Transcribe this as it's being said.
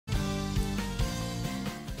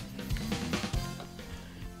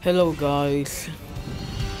Hello guys,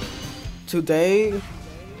 today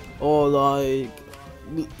or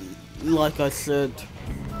like I said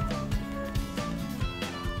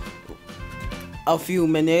a few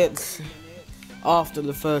minutes after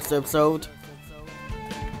the first episode,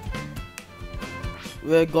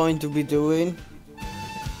 we're going to be doing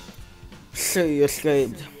City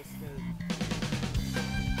Escaped.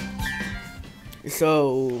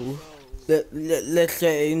 So let's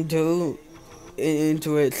get into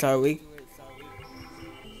it, shall we?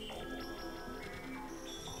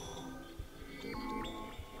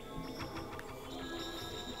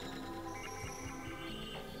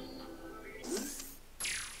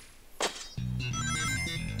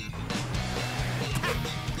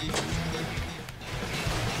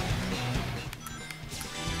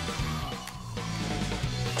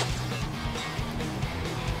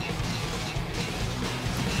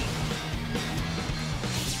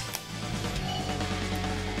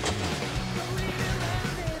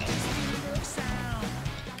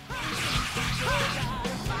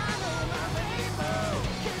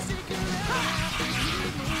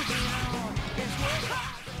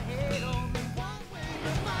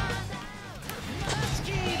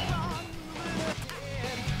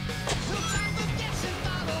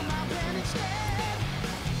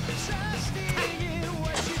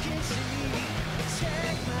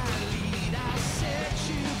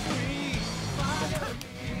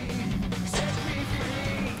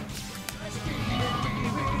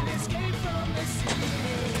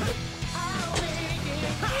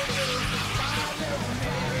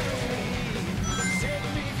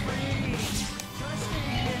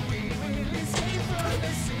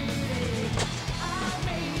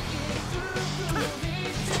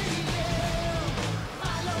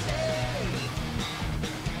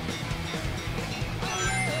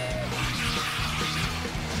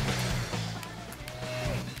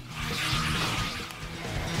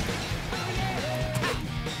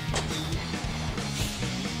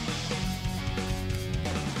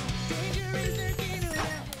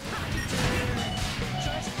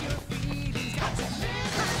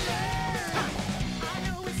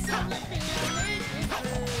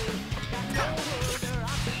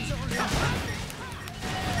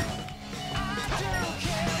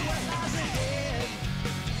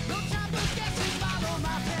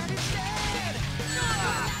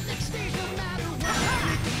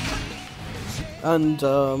 And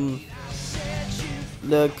the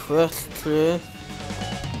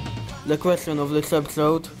question of this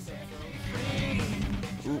episode: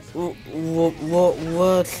 what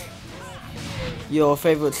was your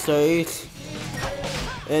favorite stage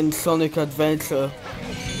in Sonic Adventure?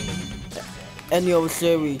 Any other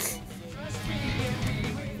series?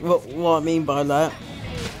 What I mean by that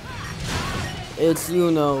is,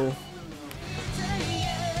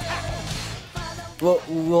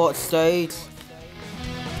 what stage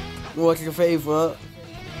was your favorite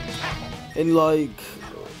in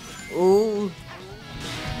all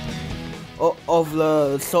of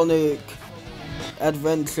the Sonic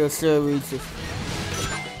Adventure series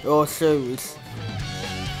or series?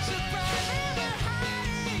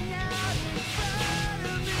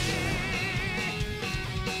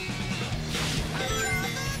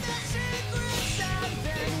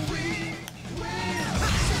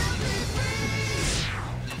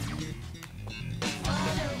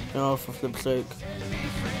 Oh, for flip's sake.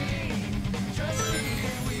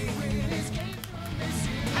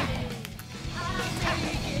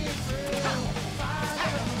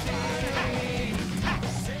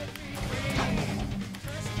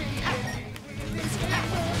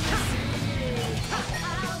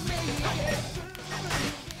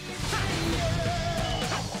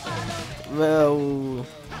 Well,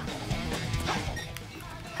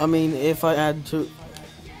 I mean, if I had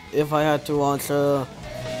to answer,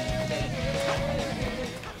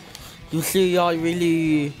 you see, I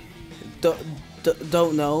really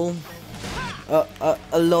don't know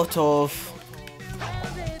a lot of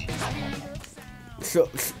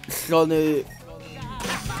Sonic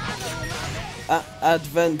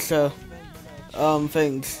Adventure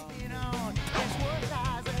things.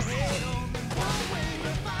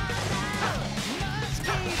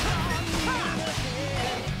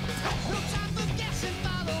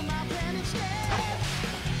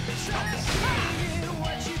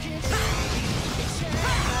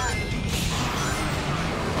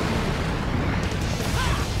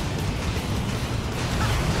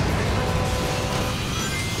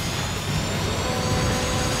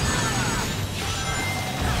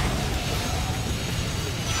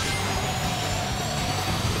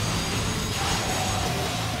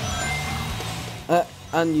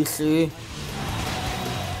 And you see,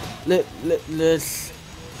 This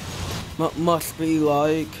must be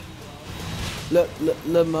like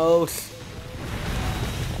the most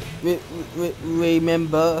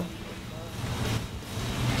remember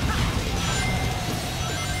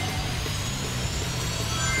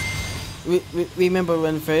remember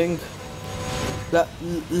one thing that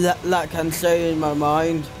can stay in my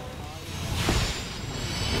mind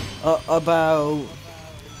about,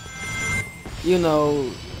 you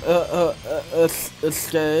know,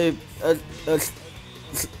 escape,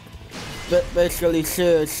 basically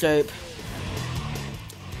escape.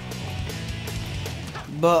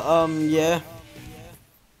 But yeah,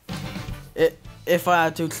 if I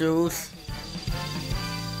had to choose,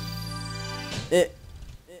 it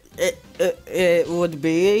would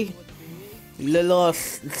be the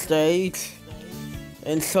last stage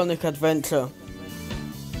in Sonic Adventure,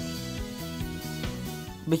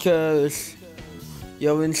 because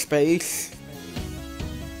you're in space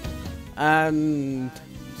and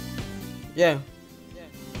yeah.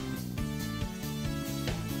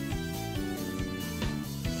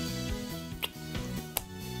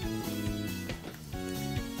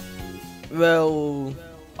 Well,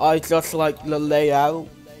 I just like the layout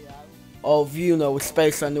of, you know,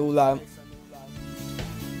 space and all that.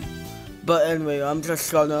 But anyway, I'm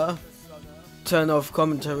just gonna turn off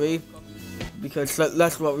commentary because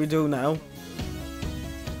that's what we do now.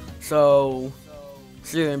 So,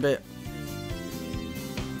 see you in a bit.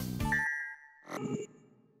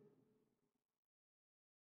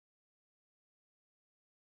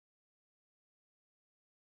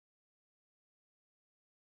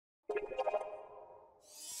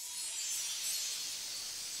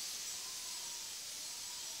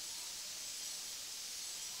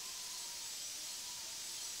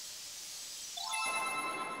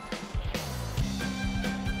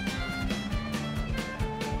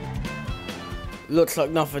 Looks like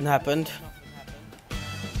nothing happened.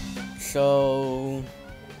 So,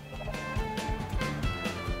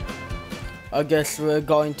 I guess we're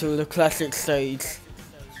going to the classic stage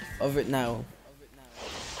of it now.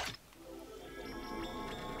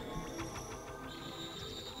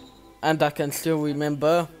 And I can still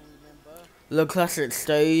remember the classic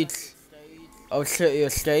stage of City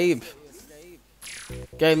Escape.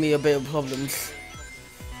 Gave me a bit of problems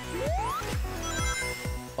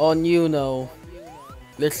on, you know,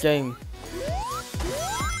 this game.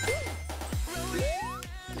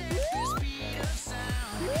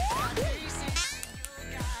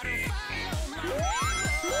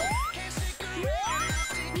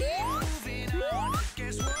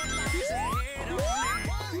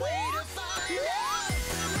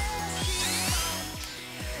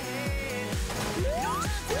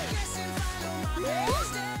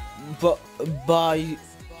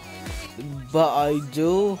 But I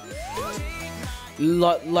do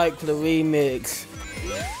like the remix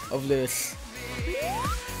of this.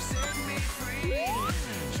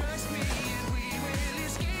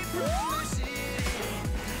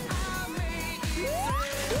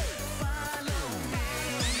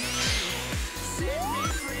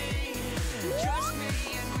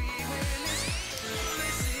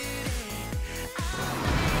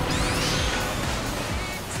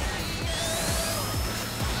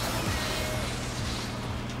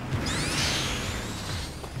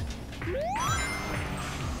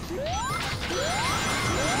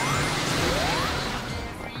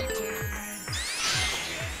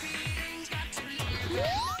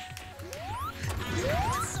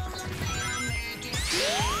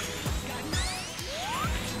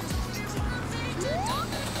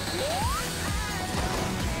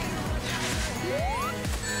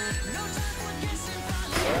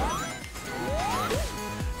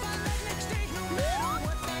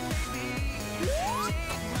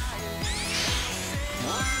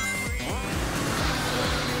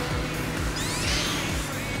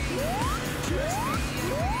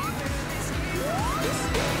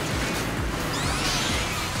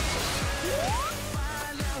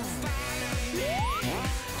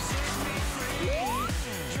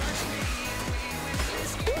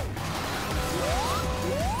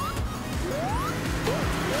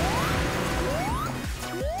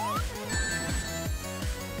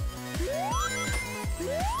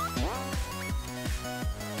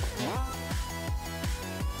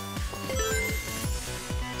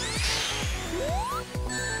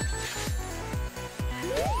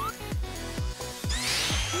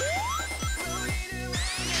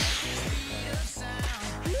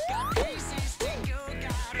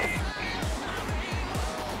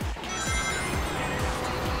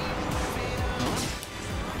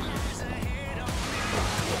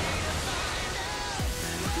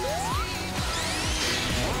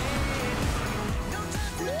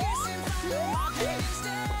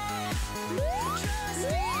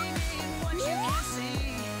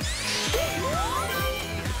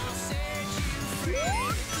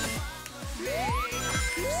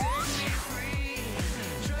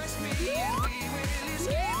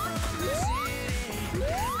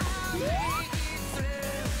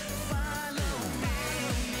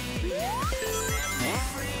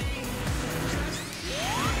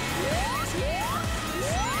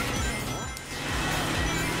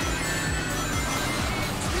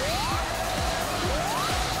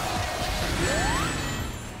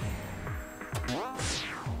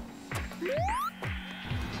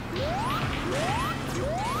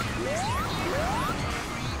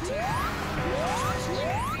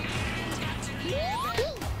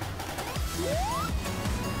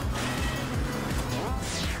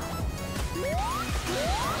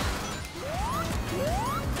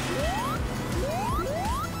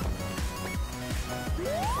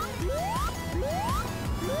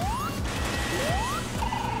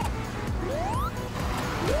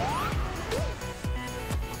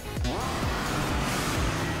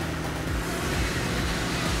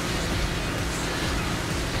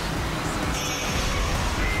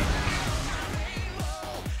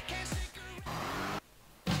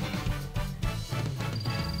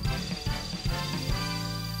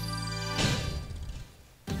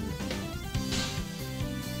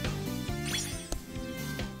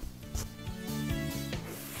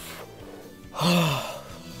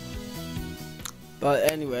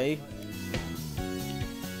 But anyway,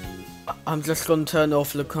 I'm just gonna turn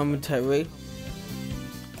off the commentary.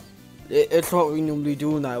 It's what we normally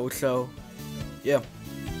do now, so yeah.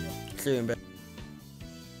 See you in a bit.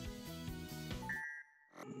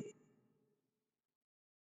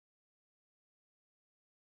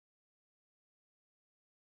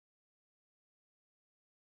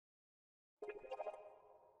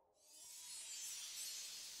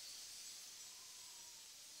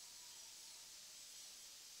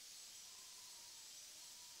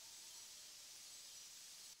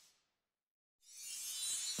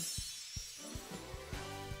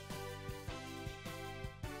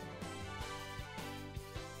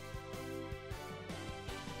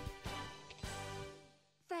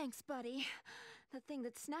 Thanks, buddy. The thing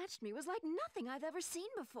that snatched me was like nothing I've ever seen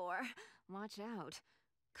before. Watch out.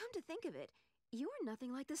 Come to think of it, you're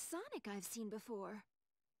nothing like the Sonic I've seen before.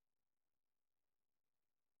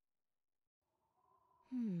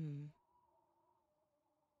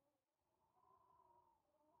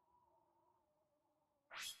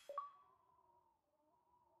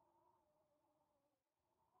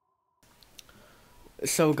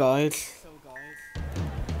 So guys,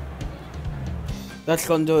 that's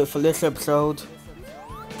gonna do it for this episode.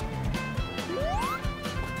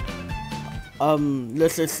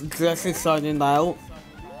 This is Jesse signing out.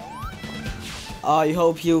 I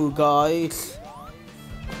hope you guys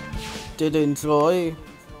did enjoy,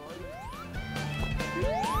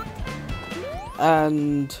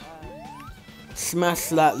 and smash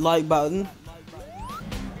that like button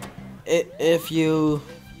if you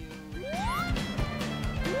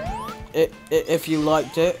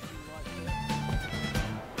liked it.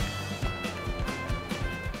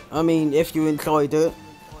 I mean, if you enjoyed it.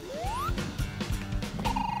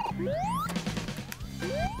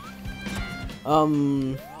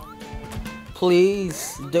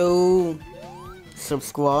 Please do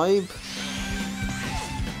subscribe.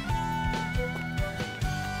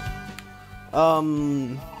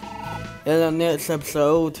 In the next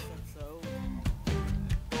episode,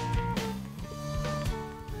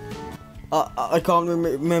 I can't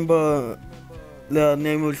remember the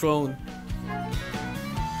name of the phone.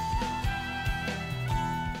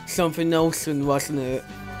 Something Nelson, wasn't it?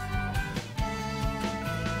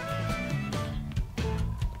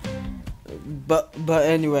 But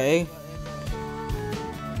anyway,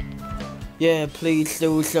 yeah, please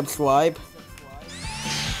do subscribe.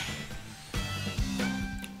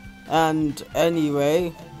 And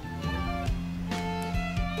anyway,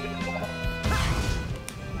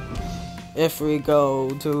 if we go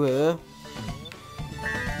to here,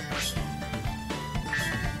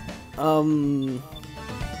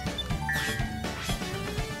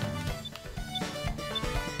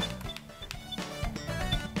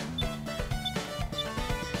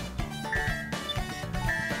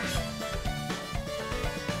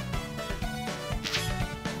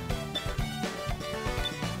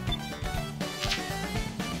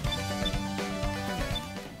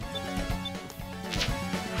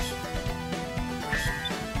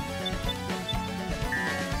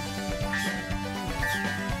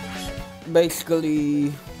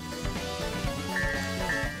 basically,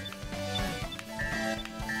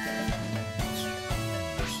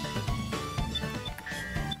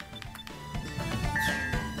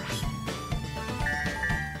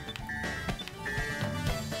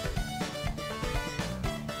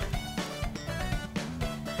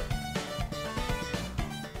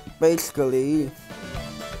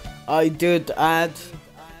 I did add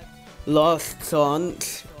Lost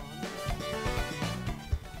Chance,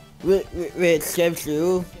 which gives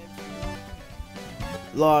you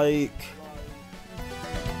like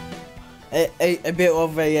a bit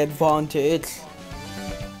of an advantage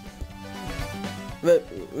when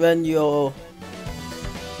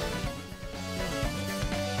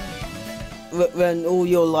all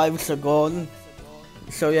your lives are gone.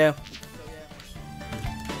 So yeah.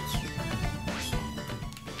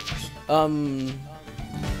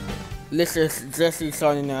 This is Jesse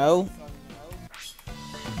signing out.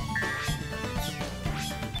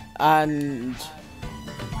 And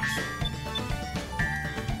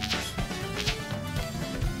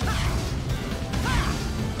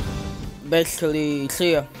basically,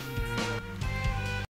 see ya.